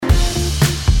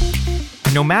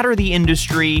No matter the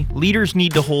industry, leaders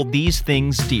need to hold these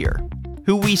things dear.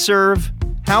 Who we serve,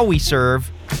 how we serve,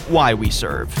 why we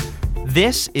serve.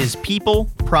 This is People,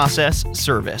 Process,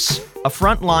 Service, a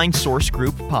Frontline Source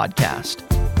Group podcast.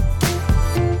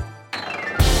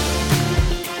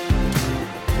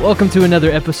 Welcome to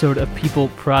another episode of People,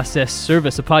 Process,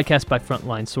 Service, a podcast by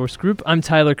Frontline Source Group. I'm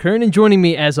Tyler Kern, and joining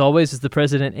me, as always, is the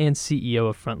president and CEO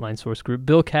of Frontline Source Group,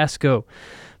 Bill Casco.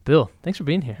 Bill, thanks for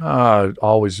being here.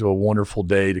 Always a wonderful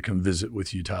day to come visit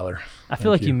with you, Tyler. I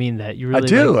feel like you mean that. You really I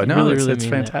do. I know. Really it's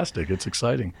fantastic. It's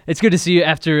exciting. It's good to see you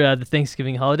after the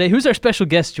Thanksgiving holiday. Who's our special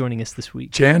guest joining us this week?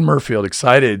 Jan Murfield.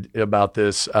 Excited about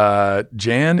this.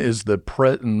 Jan is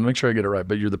make sure I get it right,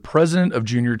 but you're the president of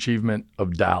Junior Achievement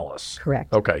of Dallas.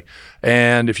 Correct. Okay.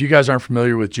 And if you guys aren't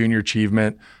familiar with Junior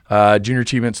Achievement's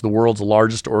the world's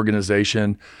largest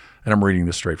organization. And I'm reading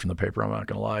this straight from the paper, I'm not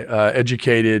going to lie,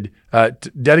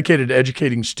 dedicated to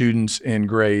educating students in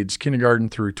grades kindergarten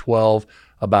through 12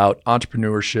 about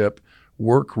entrepreneurship,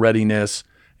 work readiness,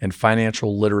 and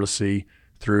financial literacy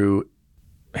through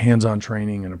hands-on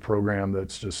training and a program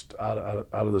that's just out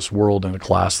of this world and a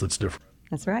class that's different.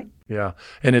 That's right. Yeah.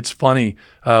 And it's funny,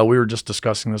 we were just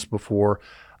discussing this before.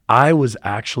 I was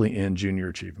actually in Junior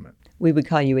Achievement. We would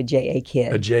call you a JA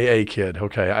kid. A JA kid.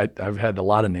 Okay. I've had a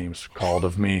lot of names called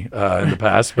of me in the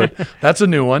past, but that's a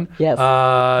new one. Yes.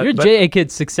 You're a JA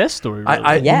kid success story,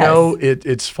 really. Yes. You know,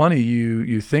 it's funny.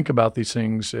 You think about these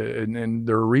things, and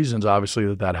there are reasons,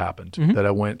 obviously, that happened, that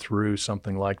I went through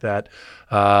something like that.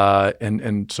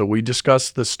 And so we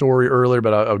discussed the story earlier,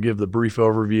 but I'll give the brief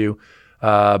overview.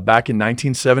 Back in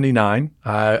 1979,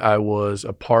 I was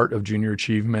a part of Junior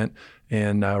Achievement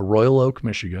in Royal Oak,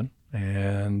 Michigan.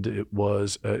 And it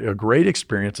was a great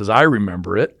experience as I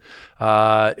remember it.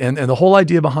 And the whole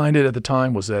idea behind it at the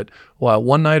time was that,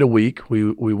 one night a week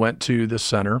we went to this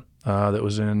center that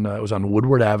was it was on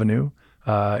Woodward Avenue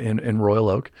in Royal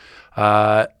Oak.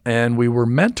 And we were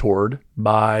mentored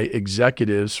by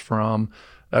executives from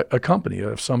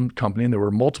some company, and there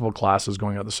were multiple classes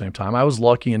going on at the same time. I was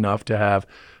lucky enough to have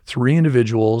 3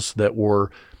 individuals that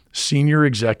were senior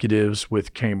executives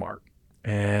with Kmart.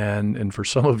 And for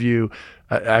some of you,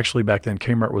 actually back then,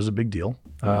 Kmart was a big deal.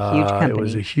 Huge company. It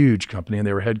was a huge company, and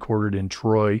they were headquartered in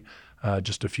Troy,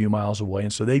 just a few miles away.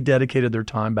 And so they dedicated their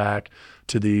time back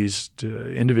to these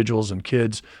individuals and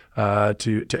kids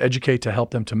to educate, to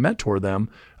help them, to mentor them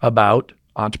about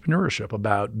entrepreneurship,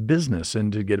 about business,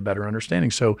 and to get a better understanding.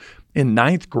 So in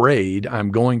 9th grade, I'm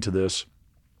going to this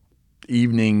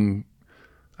evening,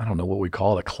 I don't know what we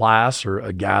call it, a class or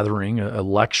a gathering, a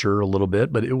lecture a little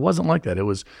bit, but it wasn't like that. It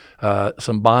was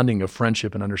some bonding of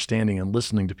friendship and understanding and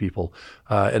listening to people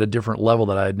at a different level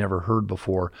that I had never heard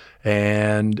before.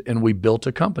 And we built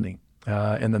a company.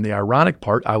 And then the ironic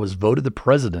part, I was voted the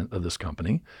president of this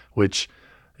company, which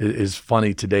is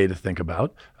funny today to think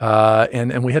about.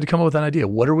 And we had to come up with an idea.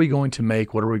 What are we going to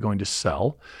make? What are we going to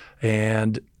sell?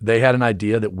 And they had an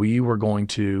idea that we were going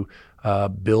to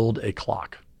build a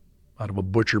clock out of a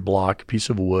butcher block, piece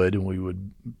of wood, and we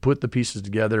would put the pieces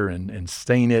together and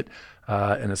stain it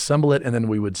and assemble it, and then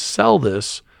we would sell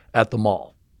this at the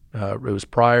mall. It was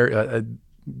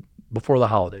before the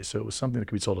holidays, so it was something that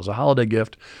could be sold as a holiday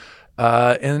gift.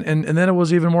 And then it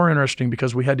was even more interesting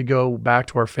because we had to go back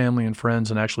to our family and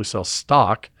friends and actually sell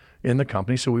stock in the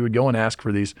company. So we would go and ask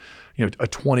for these, a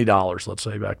 $20, let's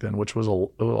say back then, which was a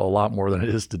lot more than it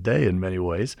is today in many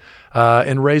ways,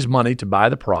 and raise money to buy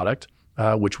the product.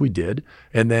 Which we did.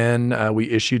 And then we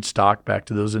issued stock back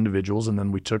to those individuals. And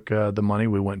then we took the money,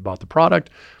 we went and bought the product,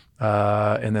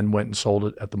 and then went and sold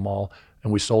it at the mall.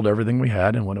 And we sold everything we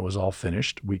had. And when it was all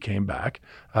finished, we came back.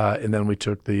 And then we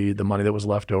took the money that was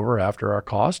left over after our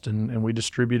cost, and we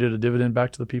distributed a dividend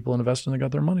back to the people invested, and they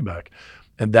got their money back.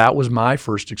 And that was my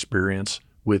first experience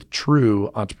with true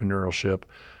entrepreneurship.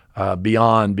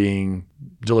 Beyond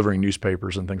delivering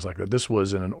newspapers and things like that. This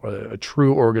was a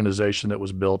true organization that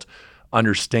was built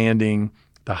understanding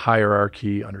the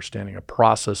hierarchy, understanding a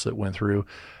process that went through.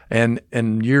 And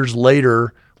years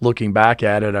later, looking back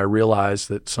at it, I realized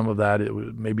that some of that,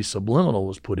 maybe subliminal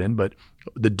was put in, but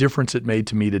the difference it made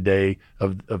to me today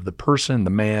of the person, the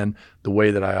man, the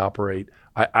way that I operate,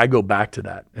 I go back to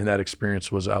that, and that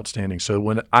experience was outstanding. So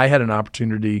when I had an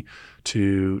opportunity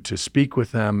to speak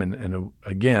with them, and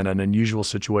again, an unusual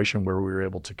situation where we were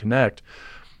able to connect,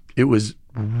 it was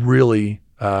really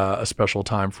a special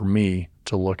time for me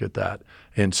to look at that.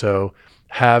 And so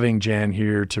having Jan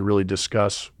here to really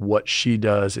discuss what she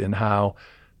does and how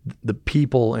the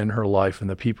people in her life and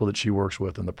the people that she works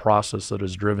with and the process that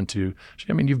is driven to.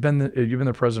 I mean, you've been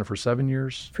the president for 7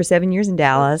 years. For 7 years in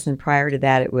Dallas, and prior to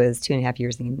that, it was 2.5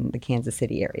 years in the Kansas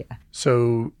City area.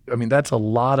 So, I mean, that's a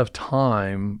lot of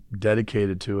time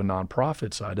dedicated to a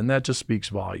nonprofit side, and that just speaks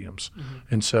volumes.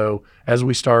 And so, as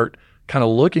we start kind of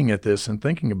looking at this and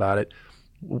thinking about it,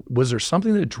 was there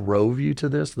something that drove you to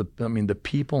this? The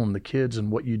people and the kids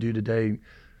and what you do today.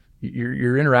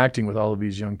 You're interacting with all of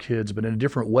these young kids, but in a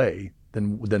different way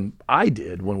than I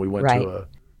did when we went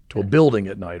to a building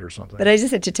at night or something. But I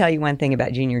just had to tell you one thing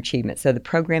about junior achievement. So the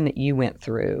program that you went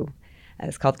through,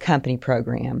 it's called the Company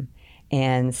Program,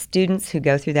 and students who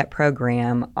go through that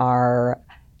program are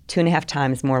 2.5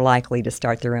 times more likely to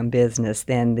start their own business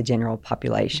than the general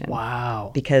population.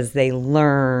 Wow. Because they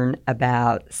learn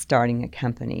about starting a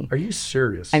company. Are you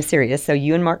serious? I'm serious. So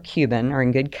you and Mark Cuban are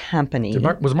in good company.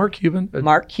 Was Mark Cuban?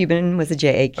 Mark Cuban was a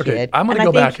JA kid. Okay, I'm going to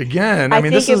go back again. I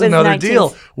mean, this is another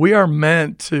deal. We are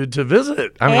meant to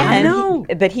visit. I know.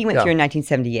 But he went through in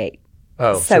 1978.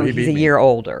 Oh, so he's a year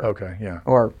older. Okay, yeah.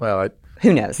 Or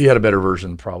who knows? He had a better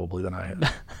version probably than I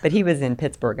had. But he was in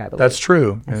Pittsburgh, I believe. That's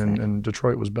true, and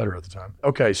Detroit was better at the time.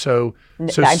 Okay, so I'm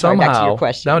somehow, sorry, back to your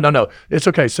question. No, it's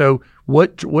okay. So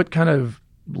what kind of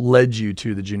led you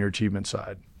to the junior achievement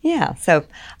side? Yeah, so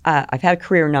I've had a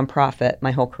career in nonprofit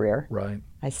my whole career. Right.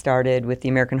 I started with the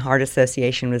American Heart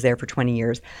Association, was there for 20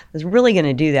 years. I was really going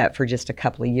to do that for just a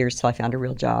couple of years till I found a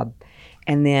real job.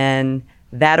 And then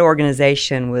that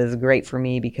organization was great for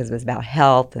me because it was about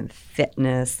health and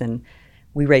fitness, and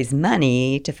we raised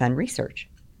money to fund research.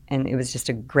 And it was just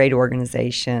a great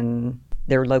organization.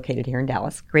 They're located here in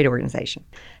Dallas. Great organization.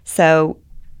 So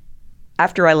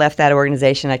after I left that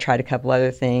organization, I tried a couple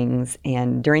other things.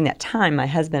 And during that time, my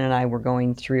husband and I were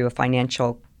going through a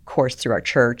financial course through our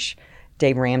church.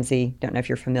 Dave Ramsey, don't know if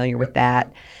you're familiar with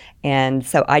that. And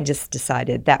so I just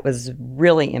decided that was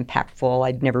really impactful.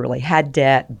 I'd never really had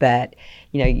debt, but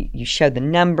you showed the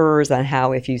numbers on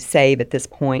how if you save at this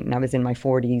point, and I was in my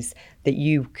 40s, that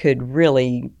you could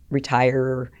really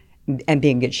retire and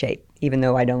be in good shape, even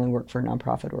though I'd only worked for a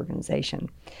nonprofit organization.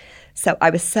 So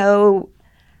I was so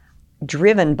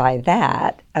driven by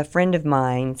that. A friend of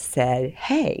mine said,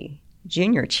 hey,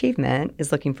 Junior Achievement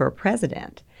is looking for a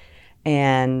president,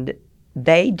 and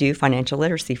they do financial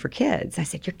literacy for kids. I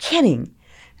said, you're kidding.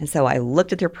 And so I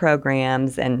looked at their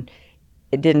programs, and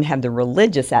it didn't have the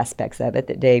religious aspects of it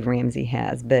that Dave Ramsey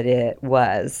has, but it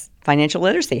was financial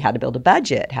literacy, how to build a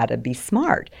budget, how to be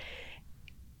smart.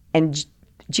 And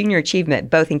Junior Achievement,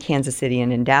 both in Kansas City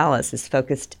and in Dallas, is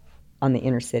focused on the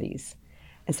inner cities.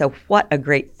 And so what a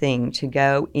great thing to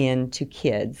go into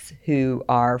kids who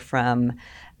are from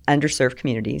underserved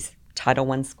communities,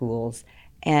 Title I schools,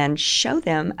 and show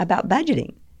them about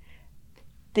budgeting.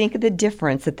 Think of the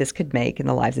difference that this could make in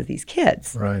the lives of these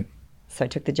kids. Right. So I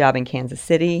took the job in Kansas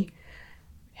City,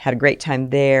 had a great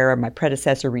time there. My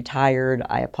predecessor retired.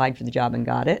 I applied for the job and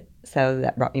got it. So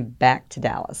that brought me back to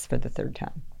Dallas for the third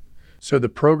time. So the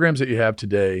programs that you have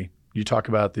today, you talk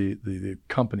about the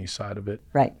company side of it.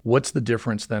 Right. What's the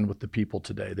difference then with the people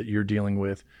today that you're dealing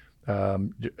with?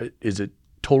 Is it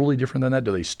totally different than that?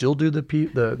 Do they still do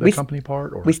the company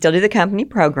part? Or? We still do the company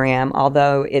program,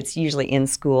 although it's usually in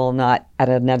school, not at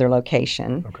another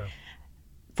location. Okay.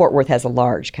 Fort Worth has a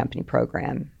large company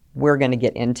program. We're going to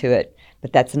get into it,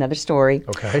 but that's another story.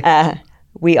 Okay.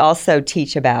 We also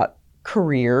teach about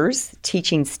careers,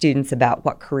 teaching students about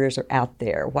what careers are out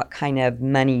there, what kind of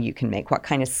money you can make, what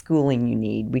kind of schooling you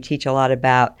need. We teach a lot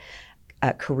about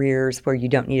careers where you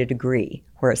don't need a degree,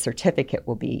 where a certificate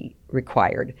will be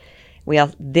required.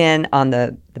 Then on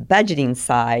the budgeting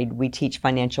side, we teach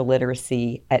financial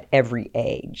literacy at every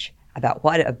age about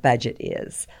what a budget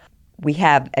is. We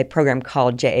have a program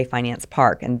called JA Finance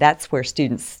Park, and that's where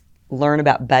students learn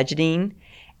about budgeting,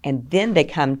 and then they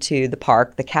come to the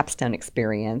park, the capstone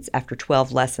experience, after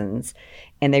 12 lessons,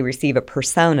 and they receive a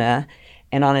persona,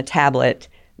 and on a tablet,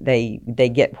 they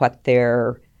get what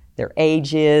their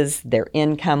age is, their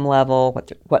income level,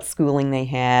 what schooling they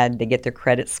had, they get their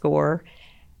credit score,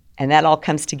 and that all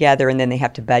comes together, and then they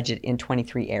have to budget in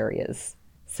 23 areas.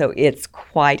 So it's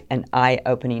quite an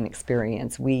eye-opening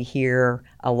experience. We hear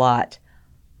a lot,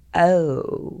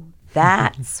 oh,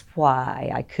 that's why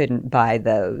I couldn't buy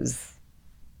those.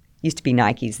 Used to be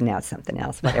Nikes, now it's something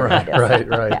else, whatever it is.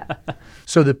 Right. Yeah.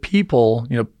 So the people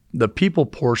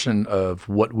portion of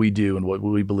what we do and what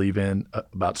we believe in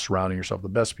about surrounding yourself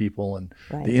with the best people and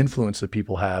the influence that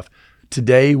people have.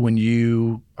 Today, when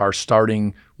you are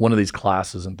starting one of these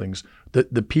classes and things,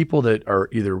 the people that are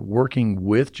either working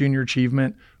with Junior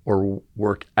Achievement or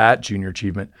work at Junior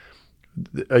Achievement,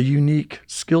 a unique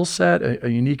skill set, a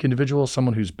unique individual,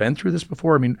 someone who's been through this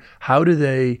before? I mean, how do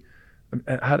they,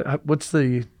 what's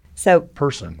the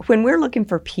person? When we're looking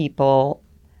for people,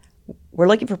 we're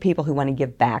looking for people who want to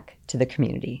give back to the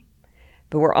community.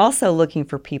 But we're also looking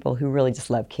for people who really just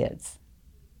love kids.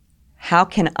 How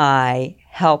can I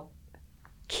help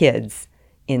kids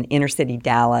in inner city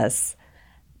Dallas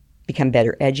become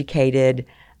better educated,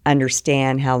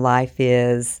 understand how life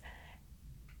is,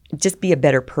 just be a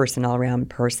better person, all-around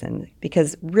person?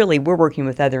 Because really, we're working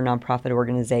with other nonprofit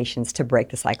organizations to break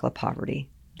the cycle of poverty.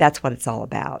 That's what it's all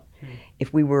about.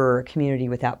 If we were a community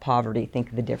without poverty, think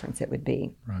of the difference it would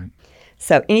be. Right.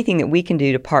 So anything that we can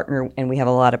do to partner, and we have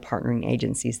a lot of partnering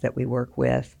agencies that we work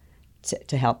with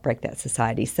to help break that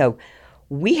society. So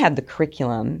we have the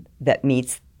curriculum that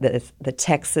meets the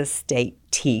Texas State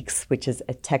TEKS, which is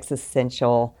a Texas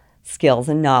Essential Skills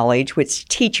and Knowledge, which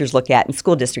teachers look at and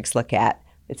school districts look at.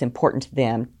 It's important to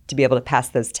them to be able to pass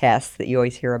those tests that you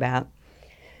always hear about.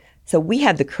 So we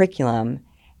have the curriculum,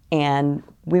 and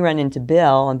we run into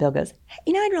Bill, and Bill goes, hey,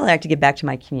 I'd really like to give back to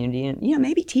my community, and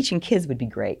maybe teaching kids would be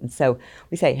great. And so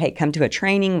we say, hey, come to a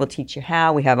training, we'll teach you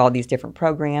how. We have all these different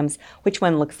programs. Which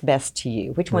one looks best to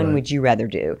you? Which one would you rather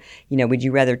do? Would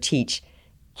you rather teach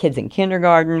kids in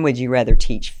kindergarten? Would you rather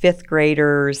teach fifth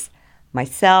graders?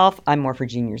 Myself, I'm more for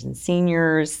juniors and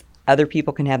seniors. Other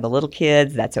people can have the little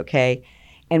kids, that's okay.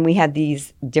 And we have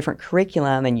these different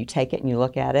curriculum, and you take it and you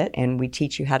look at it, and we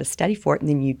teach you how to study for it, and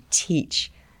then you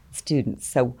teach students.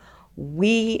 So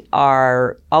we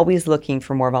are always looking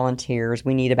for more volunteers.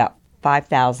 We need about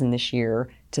 5,000 this year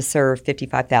to serve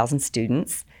 55,000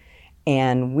 students.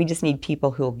 And we just need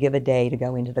people who will give a day to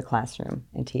go into the classroom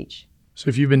and teach. So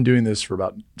if you've been doing this for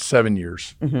about 7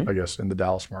 years, I guess, in the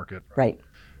Dallas market. Right.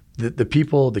 The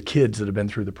people, the kids that have been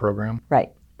through the program.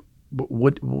 Right.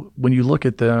 When you look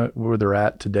at where they're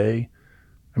at today,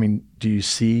 I mean, do you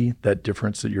see that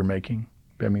difference that you're making?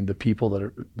 I mean, the people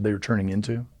that they're turning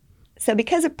into? So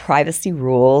because of privacy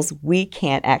rules, we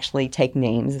can't actually take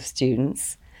names of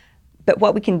students. But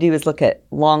what we can do is look at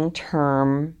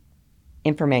long-term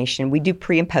information. We do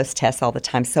pre- and post-tests all the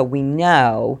time, so we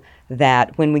know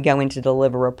that when we go in to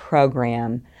deliver a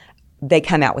program, they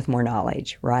come out with more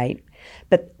knowledge, right?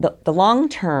 But the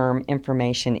long-term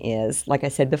information is, like I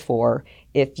said before,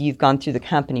 if you've gone through the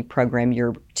company program,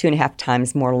 you're 2.5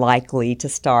 times more likely to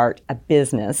start a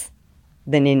business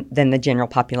than the general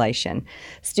population.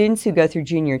 Students who go through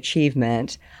junior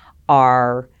achievement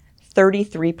are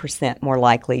 33% more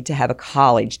likely to have a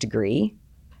college degree.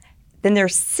 Then they're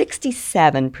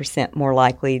 67% more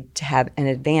likely to have an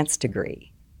advanced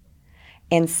degree.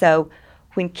 And so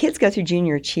when kids go through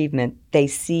junior achievement, they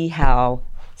see how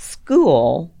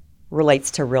school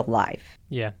relates to real life.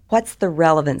 Yeah. What's the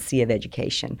relevancy of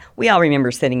education? We all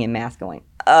remember sitting in math going,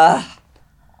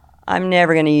 I'm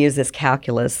never going to use this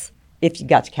calculus. If you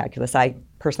got to calculus, I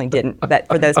personally didn't, but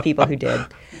for those people who did,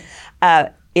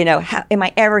 how am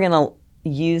I ever going to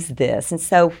use this? And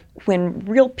so when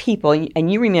real people,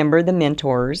 and you remember the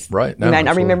mentors, right? No, you might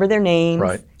not remember their names,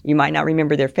 right? You might not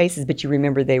remember their faces, but you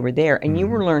remember they were there, and you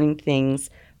were learning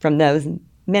things from those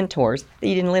mentors that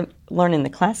you didn't learn in the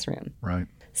classroom. Right.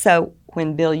 So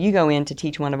when, Bill, you go in to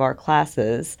teach one of our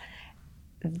classes,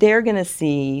 they're going to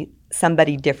see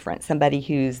somebody different, somebody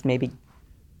who's maybe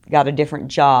got a different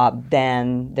job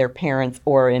than their parents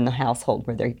or in the household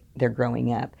where they're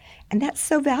growing up. And that's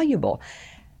so valuable.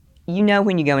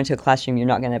 When you go into a classroom, you're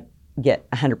not going to get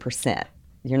 100%.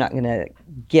 You're not going to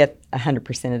get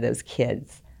 100% of those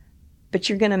kids. But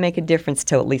you're going to make a difference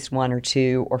to at least 1 or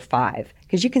 2 or 5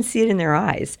 because you can see it in their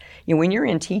eyes. When you're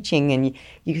in teaching and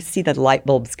you can see the light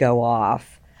bulbs go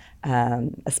off,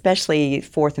 especially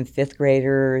 4th and 5th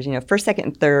graders. 1st, 2nd,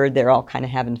 and 3rd, they're all kind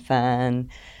of having fun.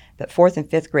 But 4th and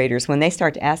 5th graders, when they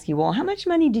start to ask you, well, how much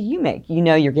money do you make?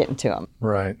 You're getting to them.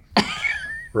 Right.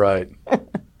 Right.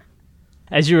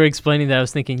 As you were explaining that, I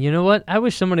was thinking, you know what? I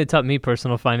wish someone had taught me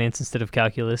personal finance instead of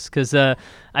calculus because I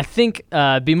think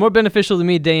it'd be more beneficial to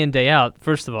me day in, day out,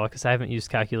 first of all, because I haven't used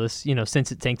calculus,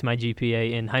 since it tanked my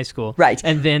GPA in high school. Right.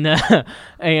 And then,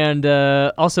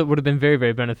 also it would have been very,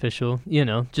 very beneficial,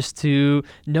 just to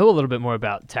know a little bit more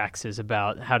about taxes,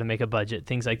 about how to make a budget,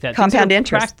 things like that. Compound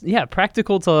interest.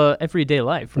 Practical to everyday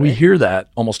life. Right? We hear that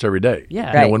almost every day.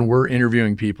 Yeah. Right. When we're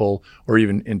interviewing people or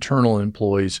even internal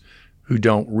employees who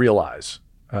don't realize,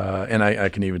 and I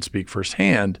can even speak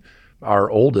firsthand, our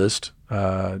oldest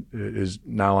is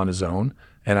now on his own,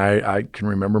 and I can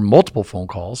remember multiple phone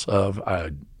calls of,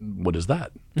 what is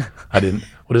that?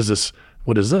 What is this?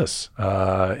 What is this?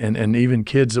 And even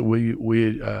kids that we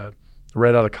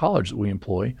right out of college that we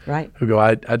employ, Right. who go,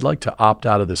 I'd like to opt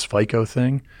out of this FICO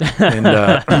thing, and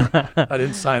I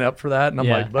didn't sign up for that. And I'm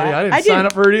Yeah. like, buddy, I didn't I sign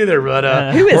up for it either,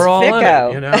 but Who is we're all in FICO?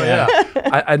 it, you know?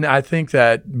 Yeah. And I think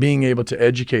that being able to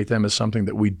educate them is something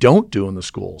that we don't do in the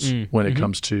schools when it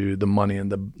comes to the money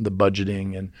and the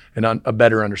budgeting and a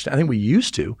better understanding. I think we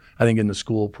used to. I think in the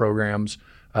school programs,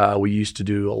 we used to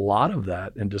do a lot of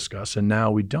that and discuss, and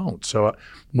now we don't. So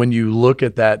when you look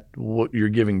at that, what you're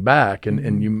giving back,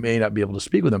 and you may not be able to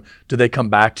speak with them, do they come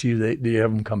back to you? Do you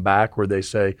have them come back where they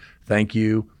say, thank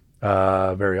you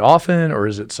very often, or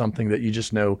is it something that you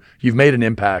just know you've made an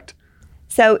impact?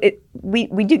 So we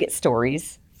do get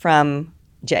stories from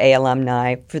JA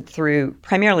alumni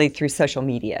primarily through social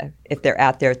media. If they're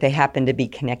out there, if they happen to be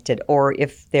connected, or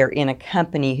if they're in a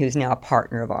company who's now a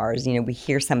partner of ours, we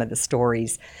hear some of the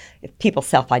stories. If people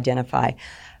self-identify,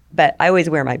 but I always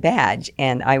wear my badge.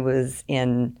 And I was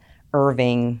in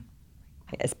Irving.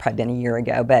 It's probably been a year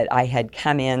ago, but I had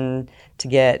come in to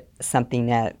get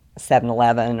something at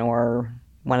 7-Eleven or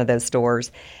one of those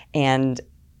stores, and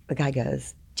the guy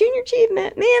goes, "Junior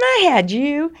Achievement, man, I had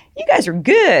you. You guys are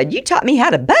good. You taught me how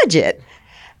to budget."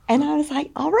 And I was like,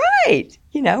 all right.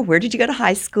 Where did you go to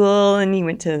high school? And he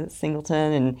went to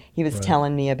Singleton, and he was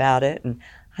telling me about it. And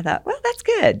I thought, well, that's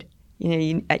good.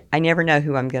 I never know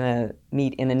who I'm going to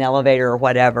meet in an elevator or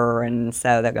whatever. And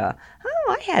so they go,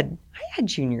 oh, I had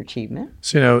Junior Achievement.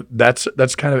 So,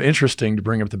 that's kind of interesting to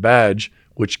bring up the badge,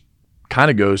 which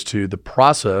kind of goes to the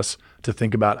process to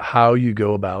think about how you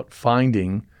go about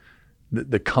finding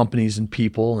the companies and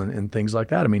people and things like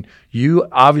that. I mean, you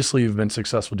obviously have been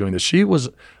successful doing this. She was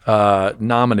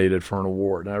nominated for an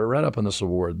award. And I read up on this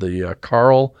award, the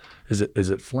Carl, is it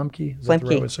Flemke? Is that the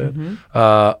right way to say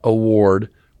it? Award,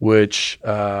 which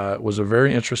was a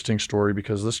very interesting story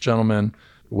because this gentleman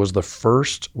was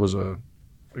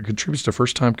contributes to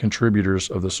first-time contributors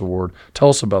of this award. Tell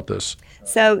us about this.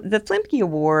 So the Flemke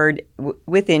Award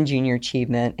within Junior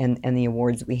Achievement and the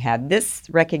awards that we have, this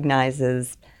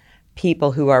recognizes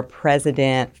people who are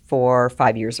president for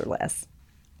 5 years or less.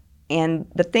 And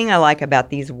the thing I like about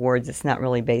these awards, it's not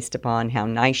really based upon how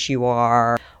nice you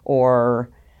are or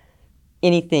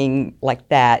anything like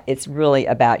that. It's really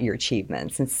about your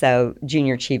achievements. And so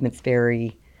Junior Achievement's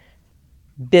very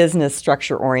business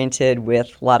structure oriented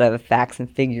with a lot of facts and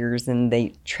figures, and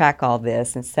they track all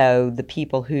this. And so the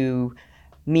people who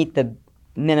meet the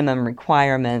minimum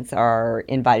requirements are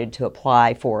invited to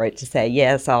apply for it, to say,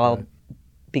 yes, I'll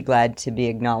be glad to be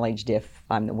acknowledged if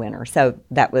I'm the winner. So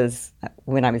that was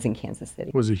when I was in Kansas City.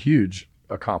 It was a huge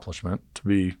accomplishment to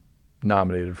be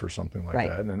nominated for something like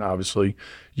that. And obviously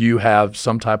you have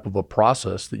some type of a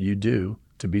process that you do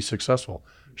to be successful.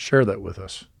 Share that with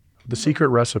us. The secret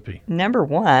recipe. Number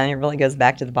one, it really goes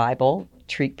back to the Bible.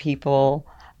 Treat people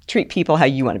how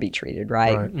you want to be treated,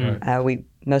 right?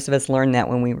 Most of us learned that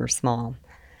when we were small.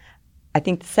 I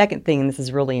think the second thing, and this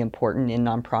is really important in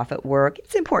nonprofit work,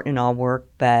 it's important in all work,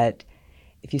 but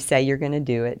if you say you're going to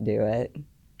do it, do it.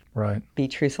 Right. Be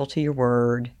truthful to your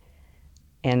word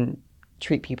and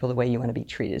treat people the way you want to be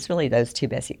treated. It's really those two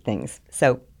basic things.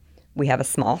 So we have a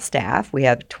small staff. We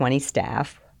have 20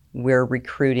 staff. We're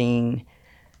recruiting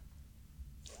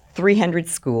 300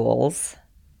 schools,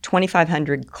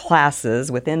 2,500 classes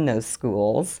within those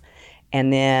schools,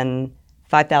 and then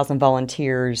 5,000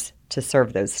 volunteers to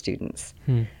serve those students.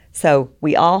 So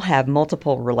we all have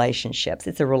multiple relationships.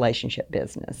 It's a relationship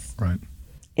business. Right.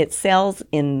 It sells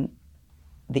in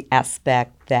the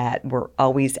aspect that we're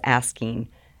always asking,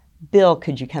 Bill,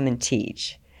 could you come and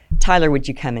teach? Tyler, would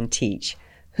you come and teach?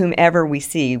 Whomever we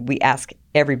see, we ask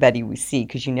everybody we see,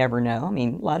 because you never know. I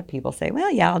mean, a lot of people say,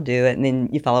 well, yeah, I'll do it, and then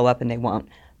you follow up and they won't.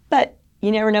 But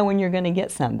you never know when you're going to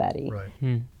get somebody.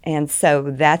 Right. And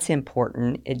so that's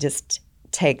important. It just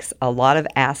takes a lot of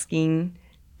asking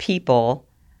people.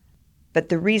 But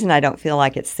the reason I don't feel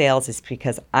like it's sales is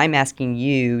because I'm asking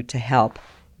you to help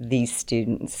these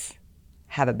students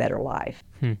have a better life.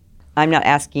 I'm not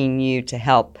asking you to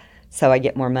help so I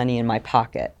get more money in my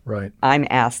pocket. Right. I'm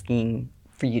asking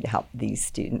for you to help these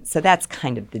students. So that's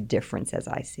kind of the difference as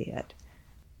I see it.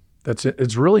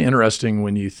 It's really interesting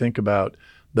when you think about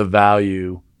the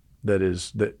value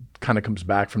that kind of comes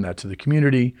back from that to the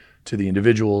community, to the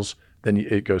individuals, then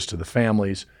it goes to the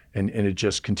families, and it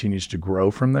just continues to grow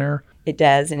from there. It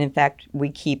does, and in fact, we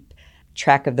keep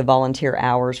track of the volunteer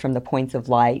hours from the Points of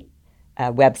Light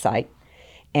website.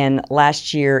 And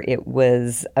last year, it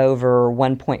was over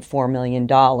 $1.4 million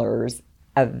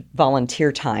of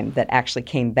volunteer time that actually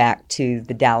came back to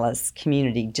the Dallas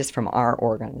community just from our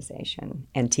organization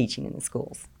and teaching in the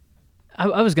schools.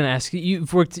 I was going to ask you,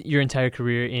 you've worked your entire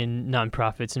career in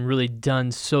nonprofits and really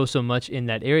done so much in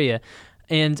that area.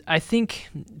 And I think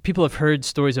people have heard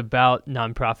stories about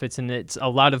nonprofits, and it's a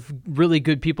lot of really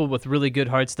good people with really good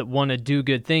hearts that want to do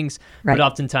good things, Right. but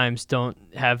oftentimes don't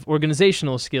have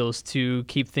organizational skills to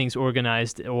keep things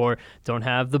organized, or don't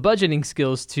have the budgeting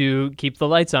skills to keep the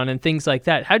lights on and things like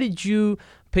that. How did you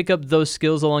pick up those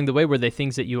skills along the way? Were they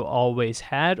things that you always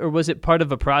had, or was it part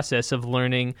of a process of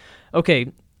learning, okay,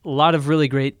 a lot of really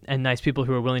great and nice people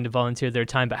who are willing to volunteer their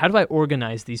time, but how do I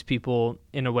organize these people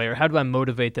in a way, or how do I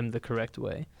motivate them the correct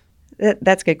way?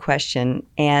 That's a good question.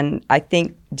 And I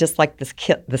think just like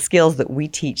the skills that we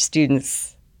teach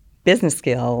students, business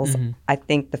skills, I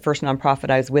think the first nonprofit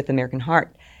I was with, American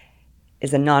Heart,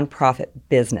 is a nonprofit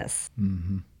business.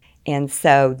 And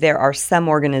so there are some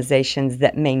organizations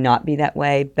that may not be that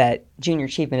way, but Junior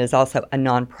Achievement is also a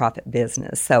nonprofit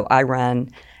business. So I run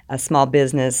a small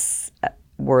business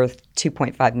worth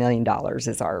 $2.5 million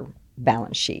is our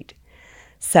balance sheet.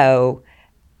 So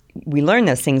we learn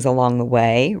those things along the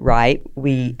way, right?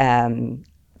 We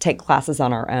take classes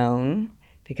on our own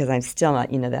because I'm still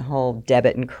not, the whole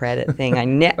debit and credit thing.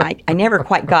 I never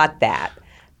quite got that,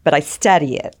 but I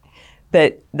study it.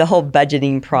 But the whole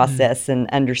budgeting process and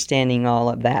understanding all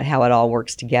of that, how it all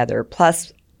works together.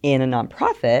 Plus, in a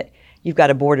nonprofit, you've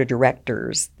got a board of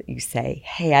directors that you say,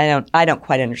 hey, I don't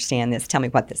quite understand this. Tell me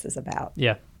what this is about.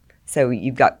 Yeah. So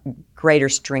you've got greater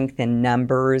strength in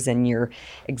numbers and your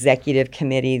executive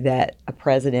committee that a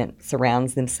president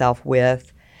surrounds himself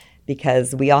with,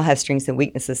 because we all have strengths and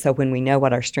weaknesses. So when we know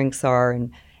what our strengths are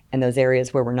and those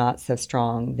areas where we're not so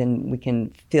strong, then we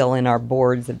can fill in our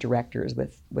boards of directors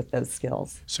with those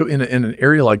skills. So in an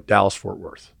area like Dallas-Fort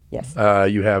Worth, Yes.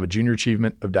 You have a Junior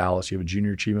Achievement of Dallas, you have a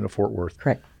Junior Achievement of Fort Worth.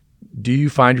 Correct. Do you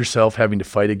find yourself having to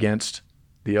fight against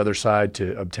the other side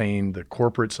to obtain the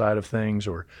corporate side of things?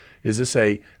 Or is this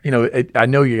I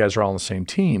know you guys are all on the same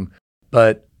team,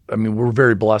 but I mean, we're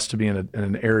very blessed to be in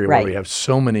an area Right. where we have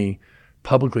so many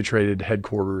publicly traded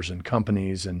headquarters and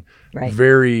companies, and Right.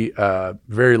 very,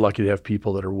 very lucky to have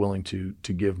people that are willing to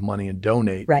give money and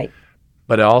donate. Right.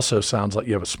 But it also sounds like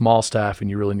you have a small staff and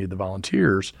you really need the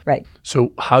volunteers. Right.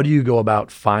 So how do you go about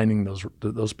finding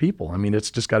those people? I mean, it's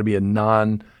just got to be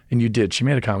and you did. She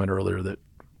made a comment earlier that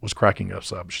was cracking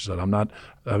us up. She said,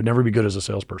 I would never be good as a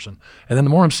salesperson. And then the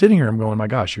more I'm sitting here, I'm going, my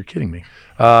gosh, you're kidding me.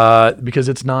 Because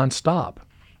it's nonstop.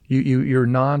 You're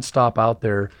nonstop out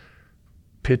there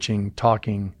pitching,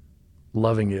 talking,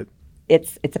 loving it.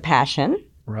 It's a passion.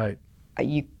 Right.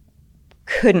 You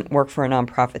couldn't work for a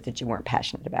nonprofit that you weren't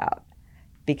passionate about,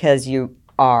 because you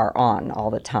are on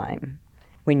all the time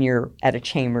when you're at a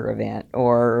chamber event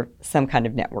or some kind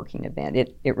of networking event.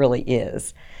 It really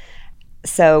is.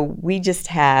 So we just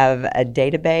have a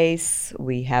database.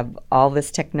 We have all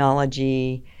this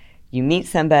technology. You meet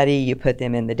somebody, you put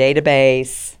them in the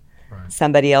database. Right.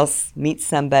 Somebody else meets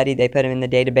somebody, they put them in the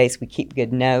database. We keep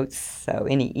good notes. So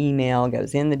any email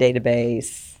goes in the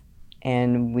database.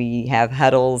 And we have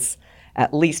huddles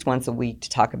at least once a week to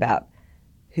talk about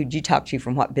who'd you talk to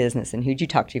from what business and who'd you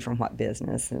talk to from what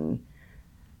business. And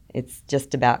it's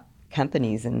just about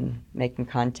companies and making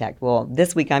contact. Well,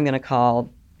 this week I'm going to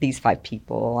call these 5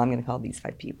 people. I'm going to call these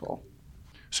 5 people.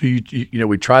 So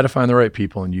we try to find the right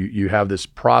people, and you have this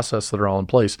process that are all in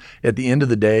place. At the end of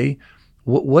the day,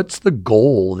 what's the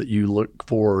goal that you look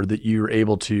for that you're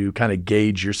able to kind of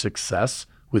gauge your success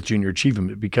with Junior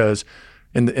Achievement? Because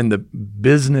in the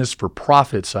business for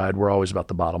profit side, we're always about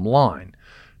the bottom line.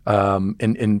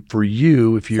 And for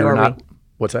you, if you're not,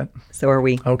 what's that? So are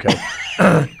we. Okay.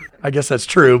 I guess that's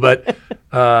true, but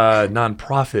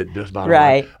nonprofit does bottom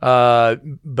right.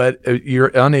 line. But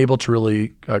you're unable to really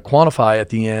quantify at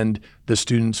the end the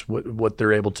students what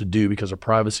they're able to do because of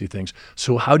privacy things.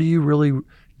 So how do you really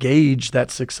gauge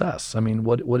that success? I mean,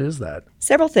 what is that?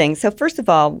 Several things. So first of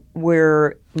all,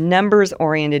 we're numbers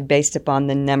oriented based upon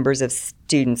the numbers of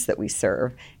students that we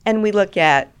serve. And we look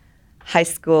at high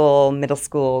school, middle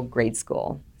school, grade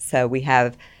school. So we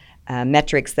have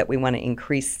metrics that we want to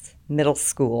increase middle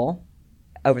school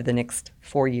over the next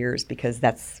 4 years because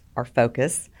that's our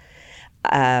focus.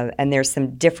 And there's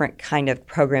some different kind of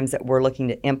programs that we're looking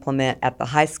to implement at the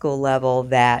high school level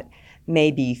that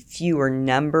may be fewer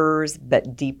numbers but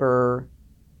a deeper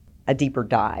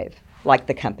dive, like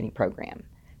the company program,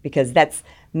 because that's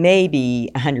maybe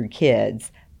 100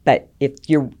 kids, but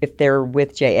if they're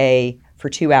with JA for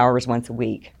 2 hours once a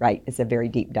week, right, it's a very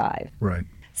deep dive. Right.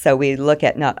 So we look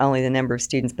at not only the number of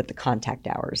students, but the contact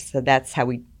hours. So that's how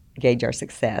we gauge our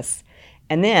success.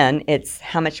 And then it's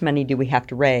how much money do we have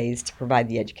to raise to provide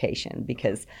the education,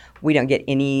 because we don't get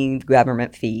any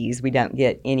government fees. We don't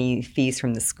get any fees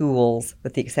from the schools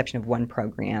with the exception of one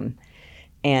program.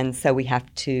 And so we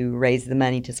have to raise the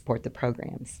money to support the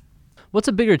programs. What's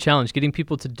a bigger challenge, getting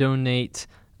people to donate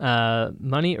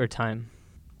money or time?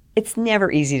 It's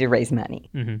never easy to raise money.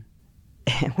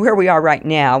 Where we are right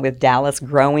now with Dallas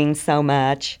growing so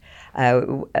much,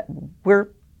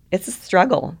 it's a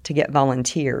struggle to get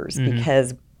volunteers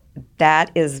because that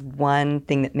is one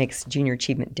thing that makes junior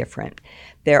achievement different.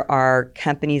 There are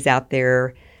companies out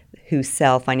there who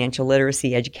sell financial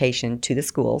literacy education to the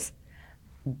schools,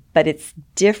 but it's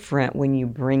different when you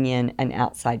bring in an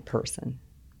outside person.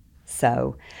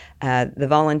 So the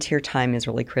volunteer time is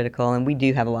really critical, and we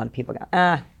do have a lot of people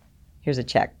go, here's a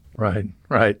check. Right.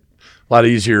 A lot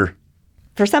easier.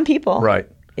 For some people. Right.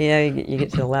 You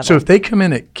get to the level. So if they come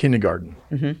in at kindergarten,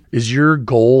 is your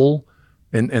goal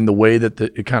and the way that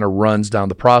it kind of runs down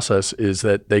the process is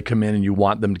that they come in and you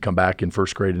want them to come back in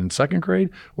first grade and second grade?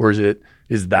 Or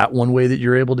is that one way that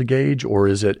you're able to gauge? Or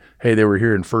is it, hey, they were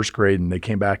here in first grade and they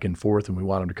came back in fourth and we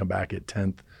want them to come back at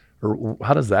 10th? Or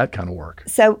how does that kind of work?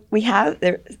 So we have,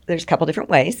 there's a couple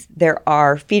different ways. There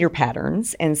are feeder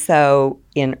patterns. And so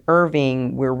in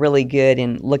Irving, we're really good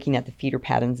in looking at the feeder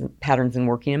patterns and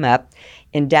working them up.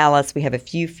 In Dallas, we have a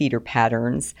few feeder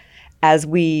patterns. As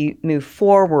we move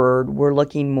forward, we're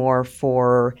looking more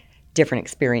for different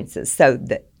experiences. So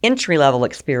the entry-level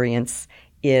experience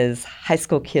is high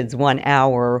school kids 1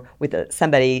 hour with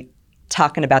somebody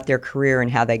talking about their career and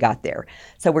how they got there.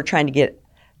 So we're trying to get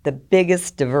the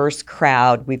biggest diverse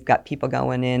crowd. We've got people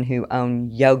going in who own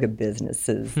yoga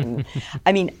businesses. And,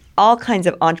 I mean, all kinds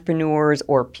of entrepreneurs,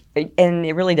 and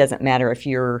it really doesn't matter if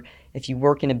you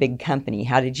work in a big company.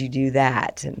 How did you do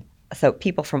that? And so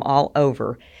people from all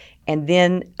over. And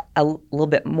then a little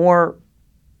bit more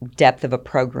depth of a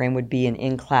program would be an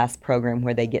in-class program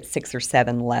where they get 6 or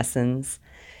 7 lessons.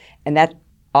 And that's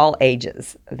all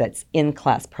ages. That's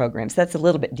in-class programs. So that's a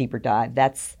little bit deeper dive.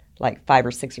 That's like 5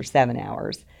 or 6 or 7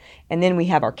 hours. And then we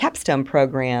have our capstone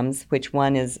programs, which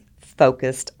one is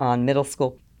focused on middle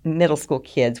school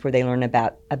kids where they learn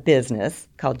about a business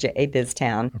called JA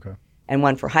BizTown. Okay. And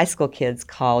one for high school kids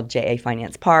called JA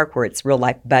Finance Park, where it's real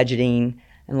life budgeting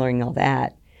and learning all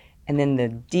that. And then the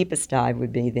deepest dive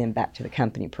would be then back to the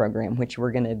company program, which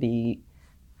we're going to be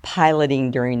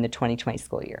piloting during the 2020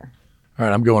 school year. All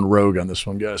right, I'm going rogue on this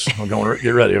one, guys.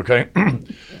 Get ready, okay? I'm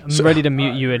ready to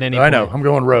mute you at any point. I know, I'm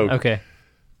going rogue.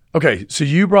 Okay, so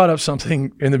you brought up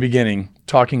something in the beginning,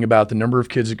 talking about the number of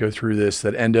kids that go through this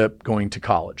that end up going to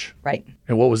college. Right.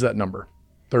 And what was that number?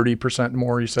 30%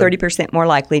 more, you said? 30% more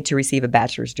likely to receive a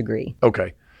bachelor's degree.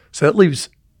 Okay. So that leaves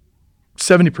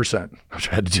 70%. I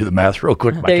had to do the math real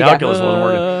quick. My There you calculus go. wasn't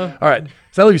working. All right.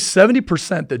 So that leaves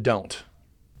 70% that don't.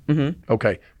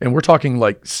 Okay. And we're talking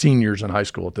like seniors in high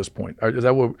school at this point. Is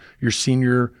that what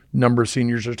your number of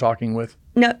seniors are talking with?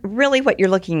 No, really what you're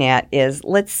looking at is,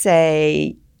 let's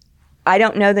say, I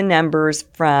don't know the numbers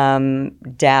from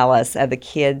Dallas of the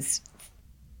kids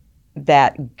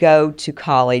that go to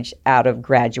college out of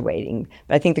graduating,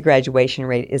 but I think the graduation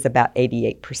rate is about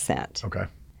 88%. Okay.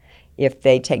 If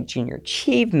they take junior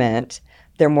achievement,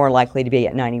 they're more likely to be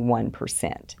at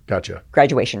 91%. Gotcha.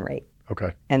 Graduation rate.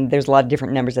 Okay. And there's a lot of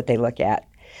different numbers that they look at.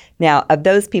 Now, of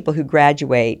those people who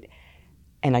graduate,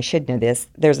 and I should know this,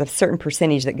 there's a certain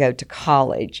percentage that go to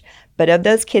college. But of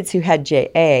those kids who had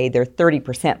JA, they're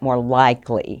 30% more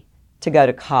likely to go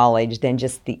to college than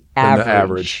just the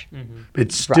average.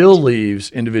 It still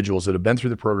leaves individuals that have been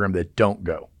through the program that don't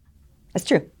go. That's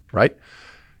true. Right?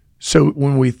 So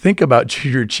when we think about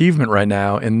junior achievement right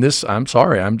now, and this, I'm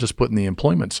sorry, I'm just putting the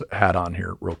employment hat on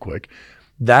here real quick.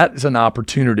 That is an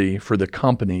opportunity for the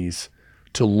companies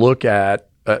to look at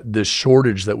this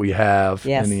shortage that we have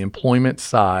in the employment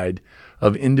side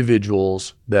of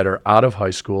individuals that are out of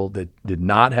high school that did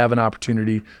not have an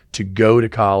opportunity to go to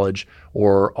college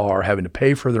or are having to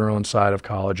pay for their own side of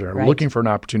college and are looking for an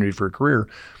opportunity for a career,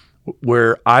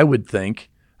 where I would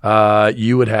think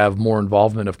you would have more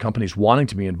involvement of companies wanting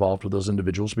to be involved with those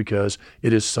individuals, because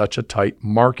it is such a tight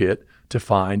market to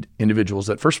find individuals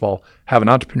that, first of all, have an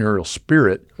entrepreneurial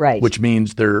spirit, which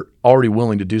means they're already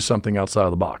willing to do something outside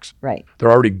of the box.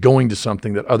 They're already going to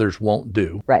something that others won't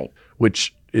do,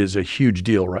 which is a huge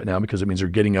deal right now, because it means they're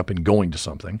getting up and going to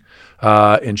something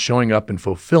and showing up and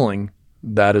fulfilling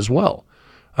that as well.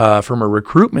 From a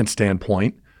recruitment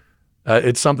standpoint,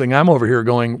 it's something I'm over here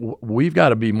going, we've got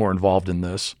to be more involved in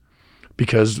this,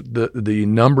 because the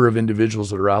number of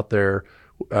individuals that are out there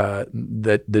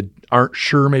that aren't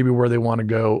sure maybe where they want to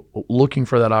go, looking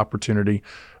for that opportunity,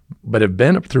 but have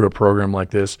been through a program like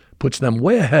this, puts them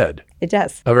way ahead. It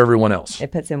does. Of everyone else.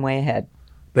 It puts them way ahead.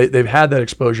 They've had that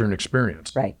exposure and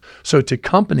experience. So to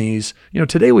companies,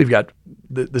 today we've got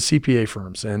the CPA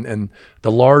firms and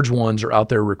the large ones are out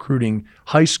there recruiting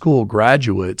high school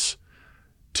graduates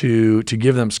to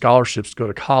give them scholarships to go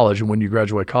to college, and when you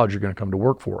graduate college, you're going to come to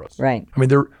work for us. Right. I mean,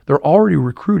 they're already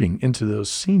recruiting into those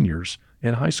seniors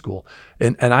in high school,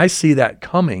 and I see that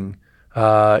coming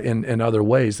in other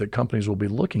ways that companies will be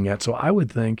looking at. So I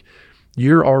would think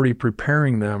you're already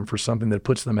preparing them for something that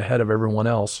puts them ahead of everyone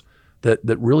else, that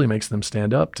really makes them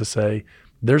stand up to say,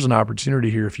 there's an opportunity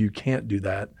here. If you can't do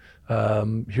that,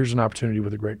 here's an opportunity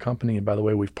with a great company. And by the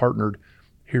way, we've partnered.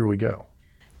 Here we go.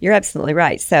 You're absolutely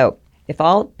right. So if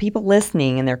all people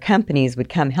listening and their companies would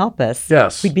come help us,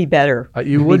 yes, we'd be better.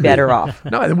 You would be better off.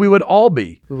 No, we would all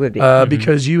be. We would be.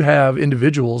 Because you have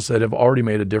individuals that have already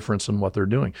made a difference in what they're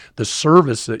doing. The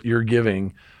service that you're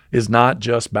giving is not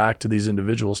just back to these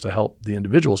individuals to help the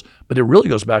individuals, but it really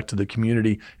goes back to the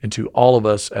community and to all of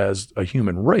us as a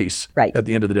human race right. at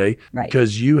the end of the day, right.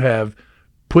 because you have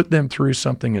put them through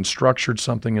something and structured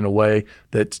something in a way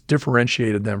that's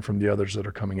differentiated them from the others that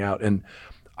are coming out. And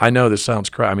I know this sounds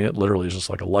crazy. I mean, it literally is just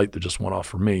like a light that just went off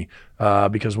for me,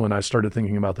 because when I started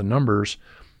thinking about the numbers,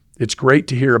 it's great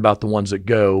to hear about the ones that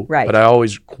go, right. but I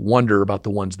always wonder about the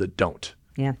ones that don't.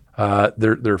 Yeah.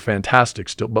 They're fantastic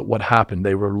still, but what happened?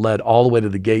 They were led all the way to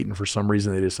the gate, and for some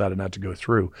reason they decided not to go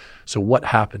through. So what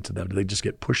happened to them? Did they just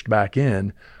get pushed back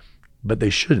in? But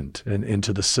they shouldn't,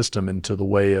 into the system, into the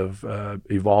way of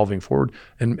evolving forward.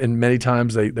 And many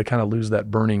times they kind of lose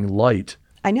that burning light.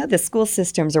 I know the school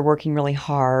systems are working really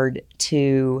hard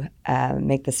to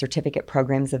make the certificate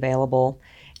programs available,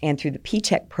 and through the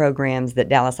P-TECH programs that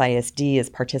Dallas ISD is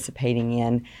participating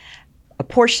in, a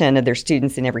portion of their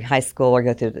students in every high school are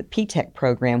go through the P-TECH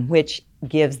program, which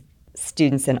gives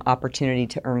students an opportunity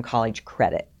to earn college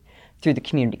credit through the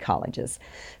community colleges.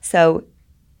 So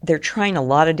they're trying a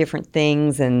lot of different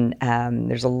things, and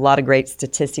there's a lot of great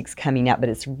statistics coming out, but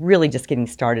it's really just getting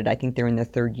started. I think they're in their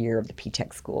third year of the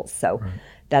P-TECH schools. So right.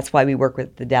 That's why we work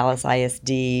with the Dallas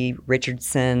ISD,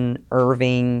 Richardson,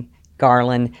 Irving,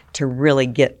 Garland, to really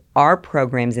get our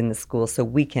programs in the schools so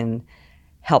we can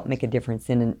help make a difference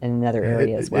in another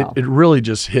area as well. It really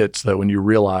just hits that when you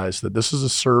realize that this is a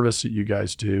service that you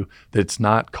guys do, that it's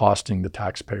not costing the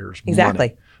taxpayers exactly.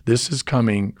 money. This is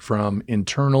coming from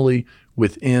internally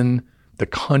within the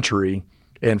country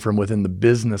and from within the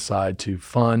business side to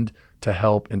fund, to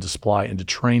help, and to supply, and to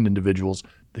train individuals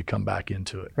that come back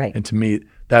into it. Right. And to me,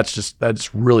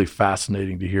 that's really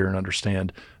fascinating to hear and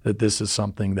understand that this is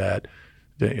something that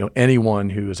anyone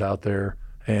who is out there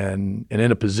and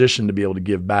in a position to be able to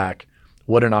give back,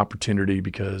 what an opportunity,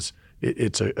 because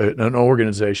it's an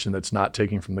organization that's not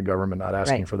taking from the government, not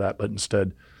asking right. for that, but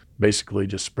instead basically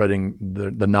just spreading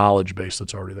the knowledge base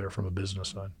that's already there from a business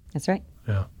side. That's right.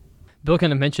 Yeah. Bill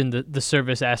kind of mentioned the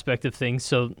service aspect of things,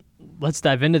 so let's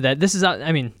dive into that. This is,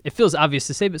 I mean, it feels obvious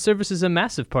to say, but service is a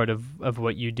massive part of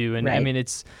what you do, and right. I mean,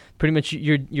 it's pretty much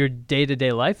your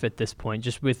day-to-day life at this point,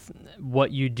 just with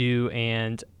what you do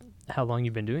and how long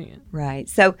you've been doing it. Right.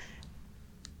 So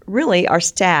really, our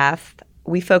staff,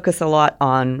 we focus a lot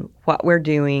on what we're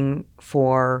doing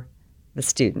for the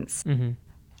students, mm-hmm.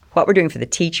 what we're doing for the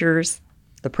teachers,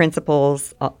 the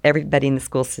principals, everybody in the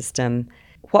school system,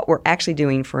 what we're actually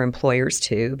doing for employers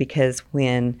too, because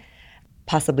when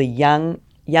possibly young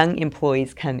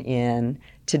employees come in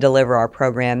to deliver our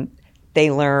program,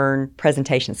 they learn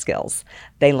presentation skills.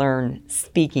 They learn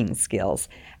speaking skills.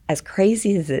 As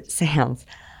crazy as it sounds,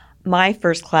 my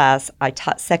first class, I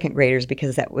taught second graders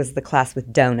because that was the class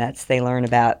with donuts. They learn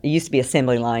about, it used to be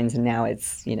assembly lines, and now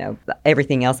it's,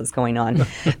 everything else that's going on.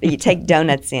 But you take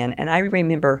donuts in, and I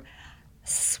remember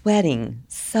sweating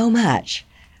so much,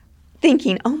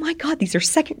 thinking, oh my God, these are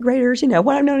second graders,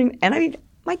 what I'm doing. And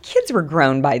my kids were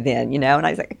grown by then, and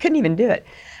I was like, I couldn't even do it.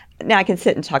 Now I can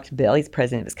sit and talk to Bill, he's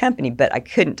president of his company, but I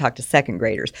couldn't talk to second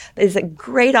graders. It's a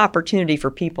great opportunity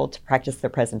for people to practice their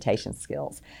presentation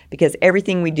skills, because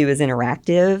everything we do is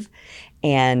interactive,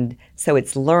 and so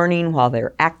it's learning while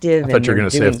they're active. I thought you were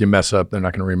going to say if you mess up, they're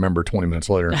not going to remember 20 minutes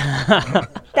later.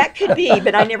 That could be,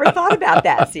 but I never thought about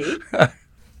that, see?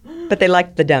 But they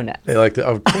liked the donut. They liked it,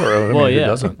 of course. Who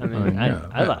doesn't?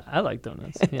 I like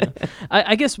donuts. Yeah.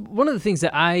 I guess one of the things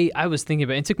that I was thinking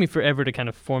about, it took me forever to kind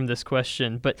of form this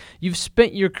question, but you've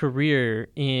spent your career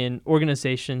in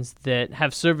organizations that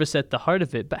have service at the heart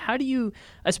of it. But how do you,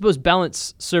 I suppose,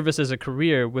 balance service as a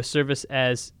career with service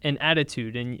as an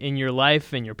attitude in your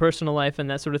life and your personal life and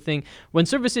that sort of thing? When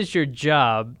service is your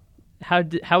job,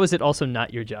 how is it also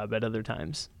not your job at other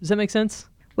times? Does that make sense?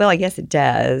 Well, I guess it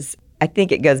does. I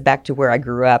think it goes back to where I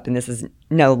grew up, and this is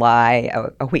no lie,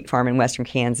 a wheat farm in western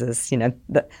Kansas,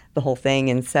 the whole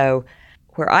thing. And so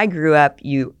where I grew up,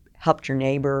 you helped your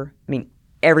neighbor. I mean,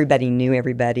 everybody knew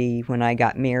everybody. When I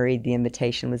got married, the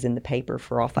invitation was in the paper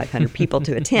for all 500 people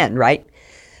to attend, right?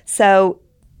 So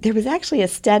There was actually a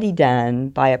study done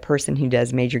by a person who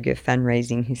does major gift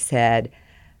fundraising who said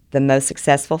the most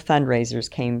successful fundraisers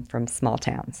came from small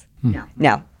towns.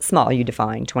 Now, small, you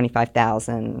define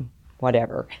 25,000,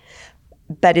 whatever.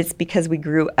 But it's because we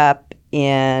grew up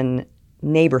in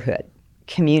neighborhood,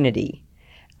 community,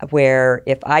 where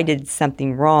if I did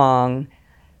something wrong,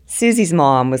 Susie's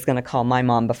mom was going to call my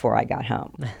mom before I got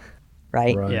home,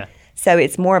 right? Yeah. So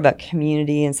it's more of a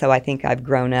community, and so I think I've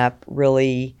grown up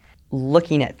really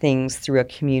looking at things through a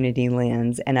community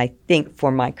lens, and I think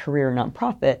for my career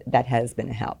nonprofit, that has been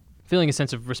a help. Feeling a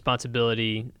sense of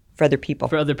responsibility For other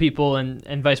people.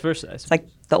 and vice versa. It's like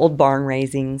the old barn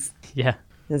raisings. Yeah.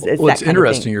 It's Well, that it's kind of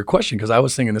interesting, thing. your question, because I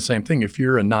was thinking the same thing. If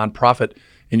you're a nonprofit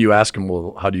and you ask them,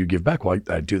 well, how do you give back? Well,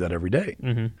 I do that every day.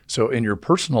 Mm-hmm. So in your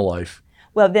personal life,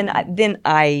 Well, then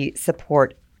I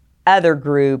support other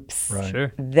groups Right.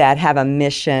 Sure. that have a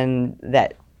mission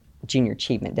that junior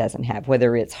achievement doesn't have,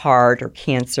 whether it's heart or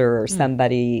cancer or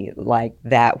somebody like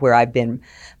that, where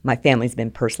my family's been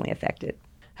personally affected.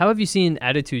 How have you seen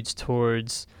attitudes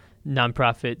towards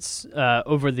nonprofits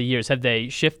over the years? Have they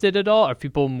shifted at all? Are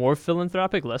people more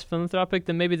philanthropic, less philanthropic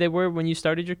than maybe they were when you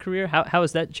started your career? How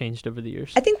has that changed over the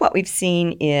years? I think what we've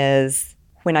seen is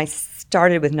when I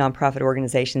started with nonprofit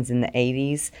organizations in the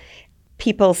 80s,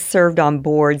 people served on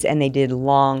boards and they did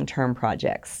long-term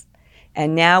projects.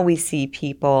 And now we see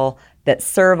people that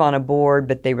serve on a board,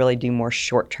 but they really do more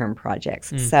short-term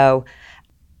projects. So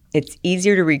it's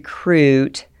easier to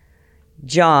recruit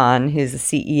John, who's the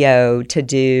CEO, to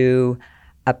do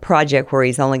a project where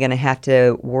he's only going to have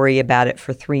to worry about it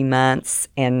for 3 months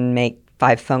and make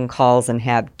 5 phone calls and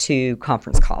have 2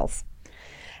 conference calls.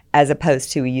 As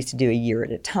opposed to we used to do a year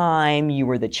at a time. You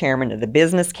were the chairman of the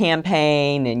business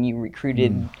campaign and you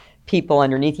recruited people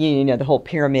underneath you, the whole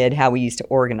pyramid, how we used to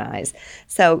organize.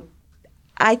 So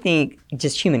I think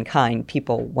just humankind,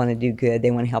 people want to do good.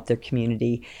 They want to help their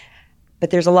community.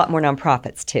 But there's a lot more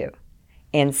nonprofits too.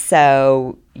 And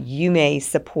so you may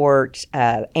support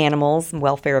animals,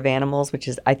 welfare of animals, which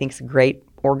is, I think, is a great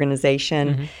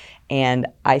organization. And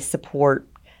I support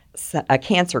a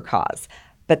cancer cause.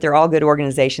 But they're all good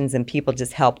organizations and people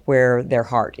just help where their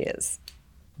heart is.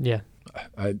 Yeah.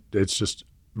 it's just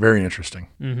very interesting.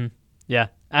 Mm-hmm. Yeah.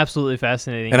 Absolutely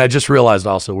fascinating. And I just realized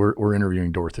also we're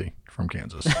interviewing Dorothy from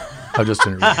Kansas. I just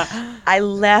interviewed her. I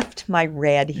left my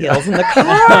red heels in the car.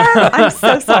 I'm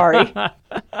so sorry.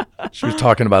 She was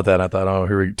talking about that. And I thought, oh,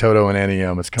 here we Toto and Annie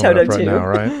M. It's coming Toto up right too. now,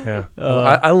 right? Yeah.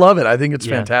 I love it. I think it's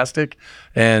Yeah. fantastic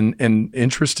and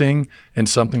interesting and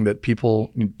something that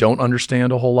people don't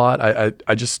understand a whole lot.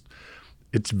 I just,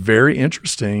 it's very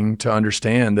interesting to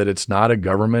understand that it's not a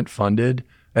government funded,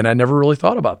 and I never really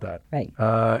thought about that. Right.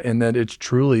 And that it's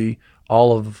truly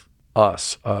all of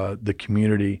us, the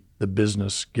community, the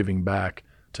business giving back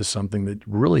to something that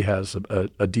really has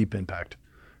a deep impact.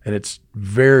 And it's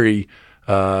very,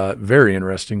 very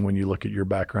interesting when you look at your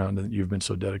background and you've been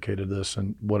so dedicated to this,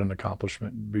 and what an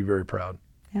accomplishment. Be very proud.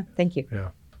 Yeah, thank you. Yeah,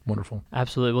 wonderful.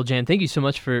 Absolutely. Well, Jan, thank you so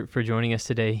much for joining us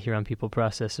today here on People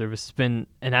Process Service. It's been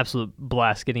an absolute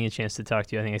blast getting a chance to talk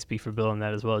to you. I think I speak for Bill on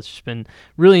that as well. It's just been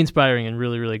really inspiring and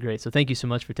really, really great. So thank you so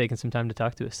much for taking some time to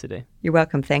talk to us today. You're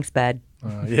welcome. Thanks, Bud.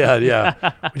 Yeah.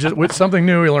 With something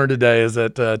new we learned today is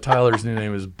that Tyler's new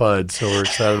name is Bud, so we're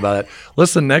excited about it.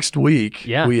 Listen, next week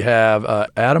we have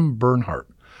Adam Bernhardt.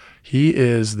 He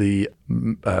is the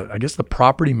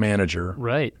property manager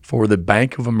Right. for the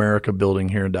Bank of America building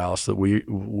here in Dallas that we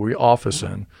office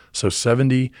in. So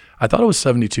 70, I thought it was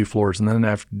 72 floors, and then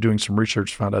after doing some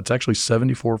research, found out it's actually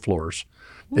 74 floors.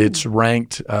 It's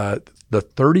ranked the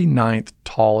 39th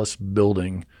tallest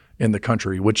building in the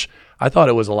country, which I thought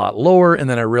it was a lot lower, and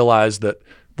then I realized that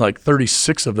like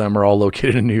 36 of them are all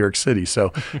located in New York City.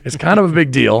 So it's kind of a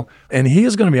big deal. And he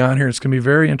is going to be on here. It's going to be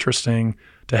very interesting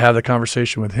to have the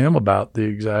conversation with him about the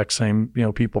exact same,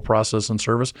 people, process, and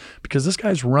service, because this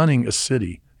guy's running a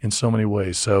city in so many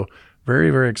ways. So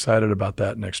very, very excited about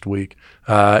that next week.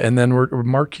 And then we're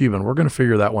Mark Cuban. We're going to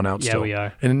figure that one out still. Yeah, we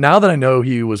are. And now that I know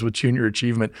he was with Junior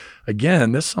Achievement,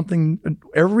 again, this is something,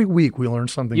 every week we learn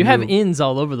something You new. have ins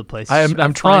all over the place. I'm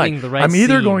Finding trying. the right I'm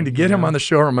either scene, going to get him on the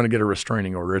show or I'm going to get a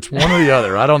restraining order. It's one or the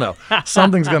other. I don't know.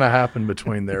 Something's going to happen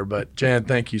between there. But Jan,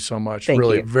 thank you so much. Thank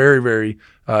really, you. very, very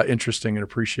interesting, and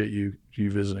appreciate you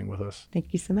visiting with us.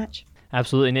 Thank you so much.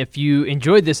 Absolutely. And if you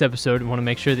enjoyed this episode and want to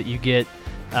make sure that you get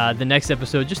the next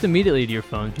episode just immediately to your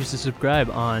phone, just to subscribe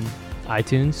on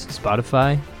iTunes,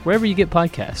 Spotify, wherever you get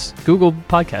podcasts, Google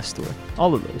Podcast Store,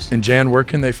 all of those. And Jan, where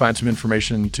can they find some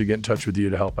information to get in touch with you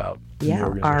to help out? in the Yeah, our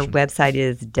organization? website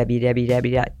is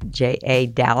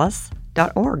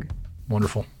www.jadallas.org.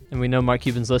 Wonderful. And we know Mark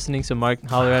Cuban's listening, so Mark,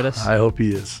 holler at us. I hope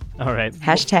he is. All right.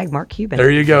 Hashtag Mark Cuban. There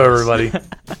you go, everybody.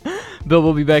 Bill,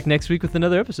 we'll be back next week with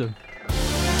another episode.